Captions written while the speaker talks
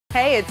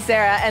Hey, it's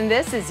Sarah, and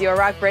this is your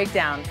Rock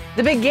Breakdown.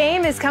 The big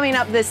game is coming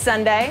up this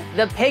Sunday.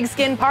 The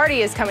pigskin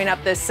party is coming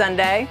up this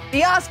Sunday.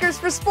 The Oscars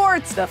for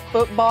sports. The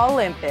football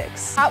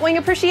Olympics. Hot Wing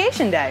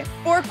Appreciation Day.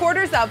 4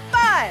 quarters of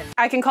fun!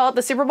 I can call it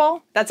the Super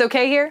Bowl? That's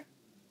okay here?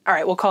 All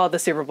right, we'll call it the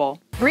Super Bowl.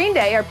 Green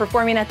Day are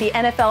performing at the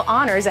NFL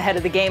Honors ahead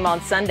of the game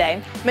on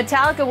Sunday.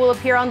 Metallica will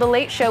appear on The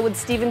Late Show with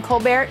Stephen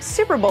Colbert,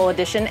 Super Bowl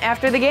edition,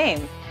 after the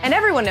game. And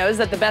everyone knows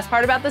that the best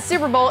part about the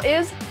Super Bowl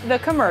is the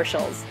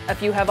commercials. A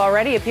few have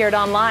already appeared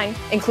online,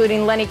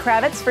 including Lenny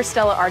Kravitz for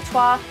Stella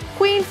Artois,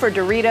 Queen for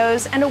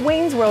Doritos, and a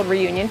Wayne's World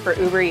reunion for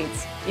Uber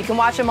Eats. You can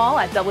watch them all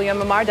at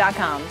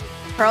WMMR.com.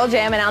 Pearl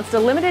Jam announced a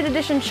limited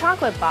edition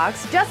chocolate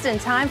box just in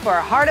time for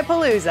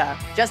Heartapalooza.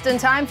 Just in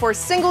time for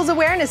Singles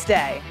Awareness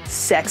Day.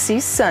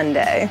 Sexy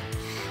Sunday.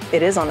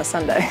 It is on a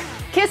Sunday.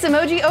 Kiss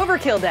Emoji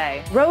Overkill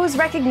Day. Rose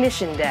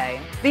Recognition Day.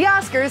 The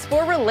Oscars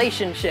for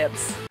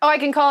relationships. Oh, I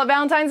can call it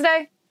Valentine's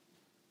Day?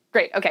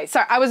 Great, okay,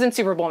 sorry, I was in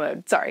Super Bowl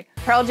mode, sorry.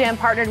 Pearl Jam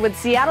partnered with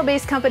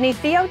Seattle-based company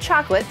Theo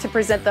Chocolate to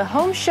present the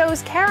Home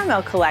Show's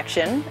Caramel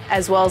Collection,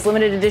 as well as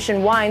limited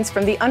edition wines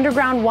from the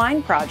Underground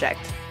Wine Project.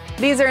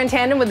 These are in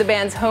tandem with the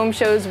band's Home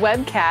Show's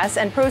webcast,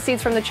 and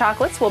proceeds from the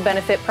chocolates will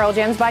benefit Pearl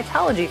Jam's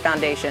Vitalogy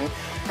Foundation.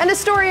 And a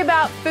story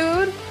about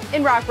food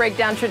in Rock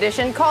Breakdown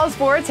tradition calls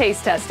for a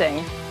taste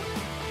testing.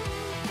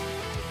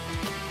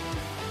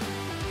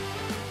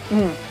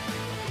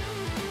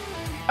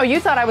 Oh, you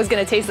thought I was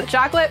gonna taste the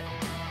chocolate?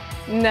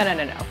 No.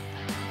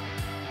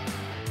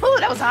 Oh,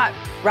 that was hot.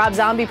 Rob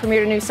Zombie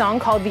premiered a new song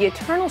called The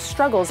Eternal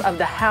Struggles of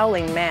the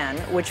Howling Man,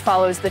 which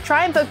follows the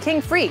triumph of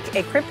King Freak,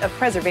 a crypt of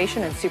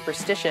preservation and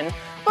superstition,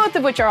 both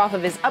of which are off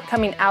of his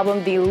upcoming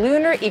album, The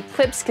Lunar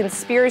Eclipse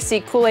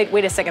Conspiracy Kool-Aid.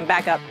 Wait a second,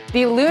 back up.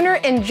 The Lunar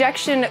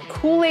Injection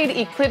Kool-Aid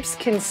Eclipse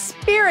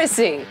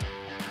Conspiracy.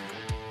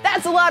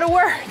 That's a lot of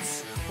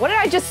words. What did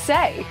I just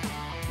say?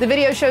 The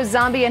video shows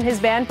Zombie and his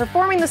band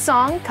performing the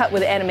song, cut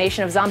with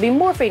animation of Zombie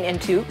morphing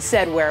into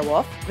said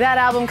werewolf. That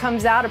album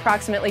comes out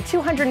approximately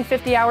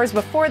 250 hours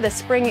before the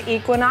spring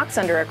equinox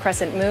under a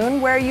crescent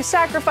moon, where you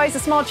sacrifice a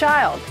small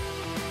child.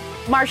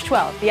 March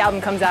 12th. The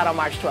album comes out on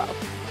March 12th.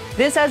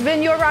 This has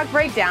been your Rock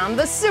Breakdown,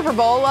 the Super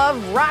Bowl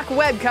of rock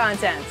web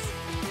content.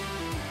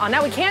 Oh,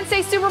 now we can't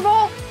say Super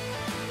Bowl?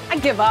 I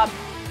give up.